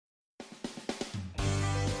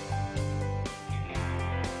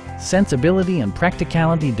sensibility and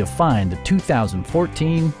practicality define the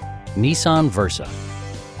 2014 Nissan Versa.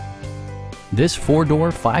 This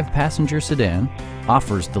four-door, five-passenger sedan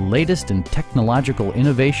offers the latest in technological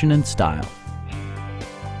innovation and style.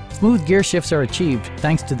 Smooth gear shifts are achieved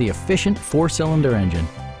thanks to the efficient four-cylinder engine.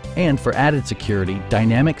 And for added security,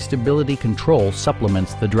 dynamic stability control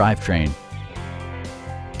supplements the drivetrain.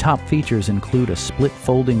 Top features include a split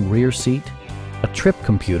folding rear seat, a trip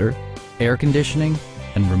computer, air conditioning,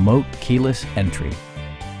 and remote keyless entry.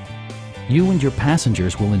 You and your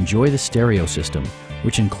passengers will enjoy the stereo system,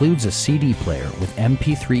 which includes a CD player with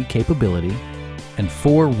MP3 capability and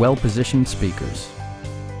 4 well-positioned speakers.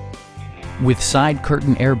 With side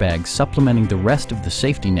curtain airbags supplementing the rest of the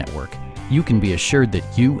safety network, you can be assured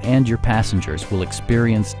that you and your passengers will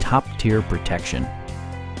experience top-tier protection.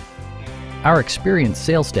 Our experienced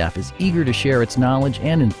sales staff is eager to share its knowledge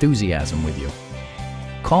and enthusiasm with you.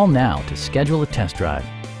 Call now to schedule a test drive.